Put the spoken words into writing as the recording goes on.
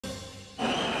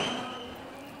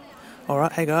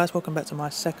Alright, hey guys, welcome back to my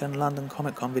second London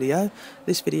Comic Con video.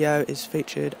 This video is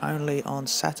featured only on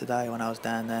Saturday when I was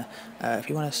down there. If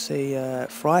you want to see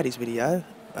Friday's video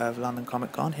of London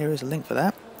Comic Con, here is a link for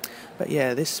that. But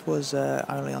yeah, this was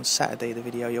only on Saturday, the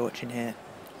video you're watching here.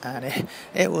 And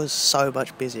it was so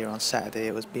much busier on Saturday,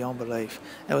 it was beyond belief.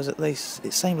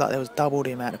 It seemed like there was double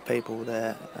the amount of people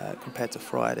there compared to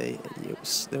Friday.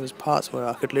 There was parts where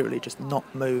I could literally just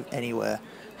not move anywhere.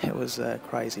 It was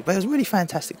crazy, but it was a really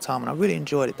fantastic time and I really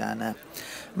enjoyed it down there.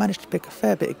 Managed to pick a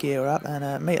fair bit of gear up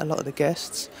and meet a lot of the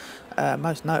guests.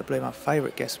 Most notably, my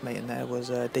favourite guest meeting there was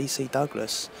DC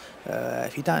Douglas.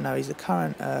 If you don't know, he's the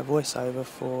current voiceover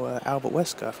for Albert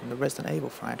Wesker from the Resident Evil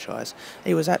franchise.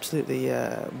 He was absolutely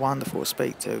wonderful to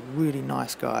speak to, really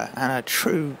nice guy, and a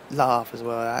true laugh as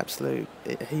well.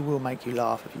 He will make you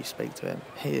laugh if you speak to him.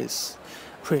 He is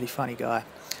a really funny guy.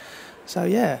 So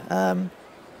yeah,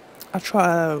 I try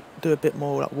to do a bit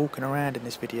more like walking around in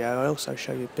this video. I also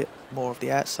show you a bit more of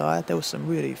the outside. There were some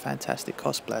really fantastic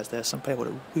cosplayers there. Some people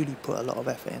that really put a lot of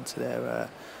effort into their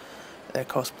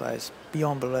cosplays,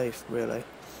 beyond belief, really.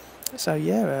 So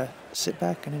yeah, sit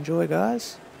back and enjoy,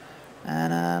 guys,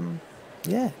 and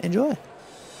yeah, enjoy.